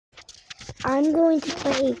I'm going to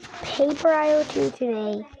play Paper IO2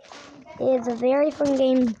 today. It's a very fun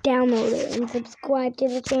game. Download it and subscribe to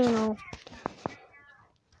the channel.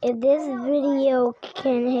 If this video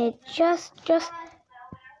can hit just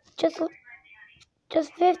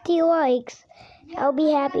 50 likes, I'll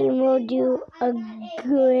be happy and we'll do a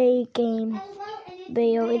great game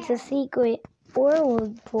video. It's a secret, or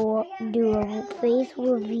we'll do a face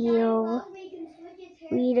reveal.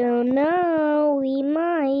 We don't know, we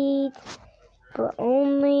might, but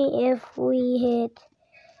only if we hit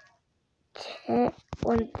 1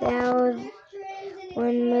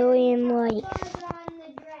 million likes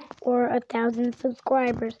or 1,000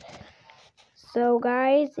 subscribers. So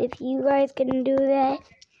guys, if you guys can do that,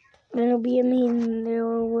 then it'll be amazing. There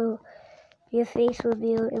will be a face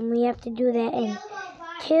reveal, and we have to do that in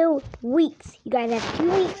 2 weeks. You guys have 2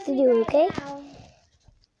 weeks to do it, okay?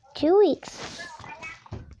 2 weeks.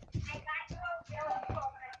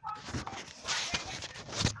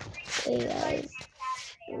 Okay, guys,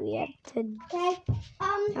 we have to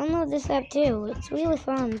download this app too. It's really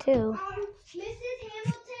fun too. Mrs.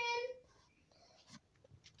 Hamilton?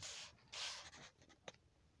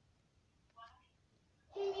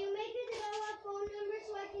 Can you make a develop phone number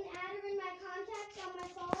so I can add her in my contacts on my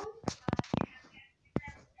phone?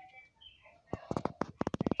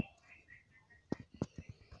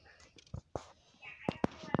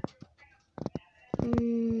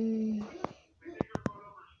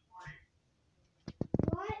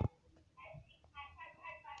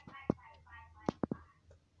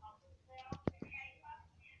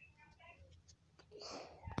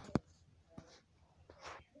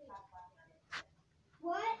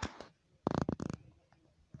 What? What?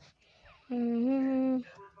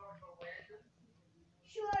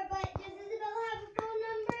 Sure, but does Isabella have a phone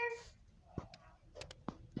number?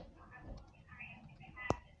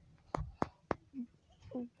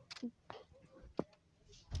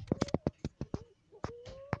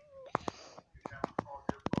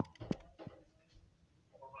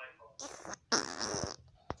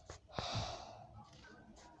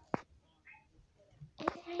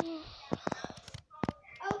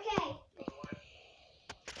 Okay.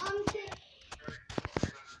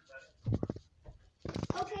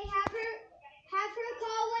 Okay, have her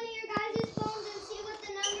call one of your guys' phones and see what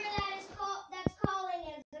the number that's calling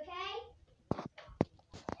is, okay?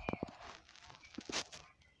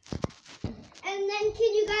 And then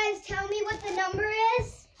can you guys tell me what the number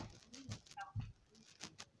is?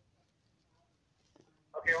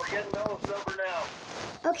 Okay, we're getting Bella's number now.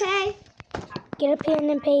 Okay. Get a pen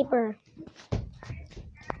and paper.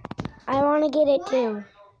 I want to get it too.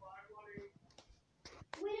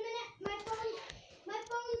 Wait a minute, my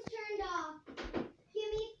phone's turned off. Give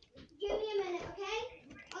me a minute, okay?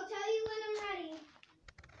 I'll tell you when I'm ready.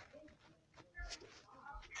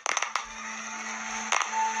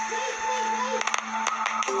 Wait.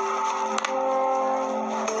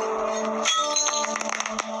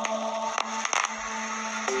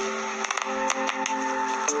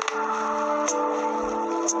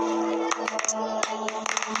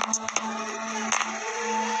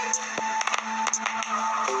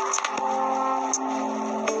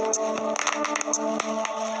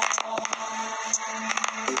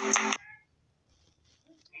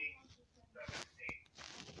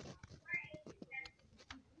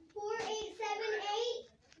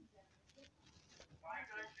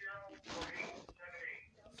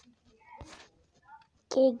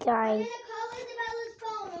 Okay, guys. I'm gonna call Isabella's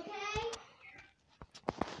phone, okay?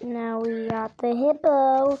 Now we got the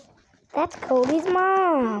hippo. That's Kobe's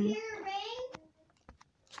mom. Hear a ring?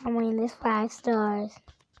 I'm winning this 5 stars.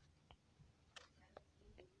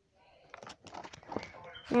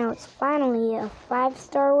 Now it's finally a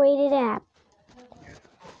 5-star rated app.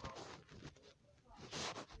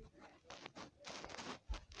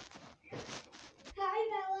 Hi,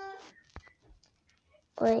 Bella.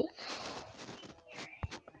 Wait.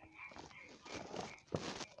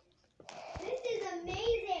 This is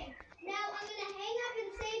amazing. Now I'm gonna hang up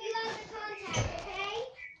and save you as a contact, okay?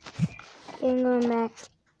 Okay, I'm going back.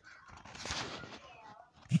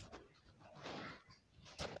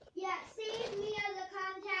 Yeah, save me as a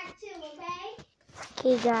contact too, okay?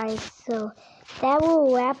 Okay, guys. So that will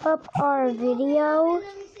wrap up our video. Let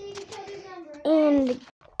me save each other's number, okay? And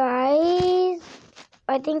guys,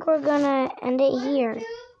 I think we're gonna end it here.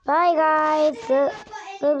 Bye, guys.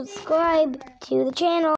 Subscribe to the channel.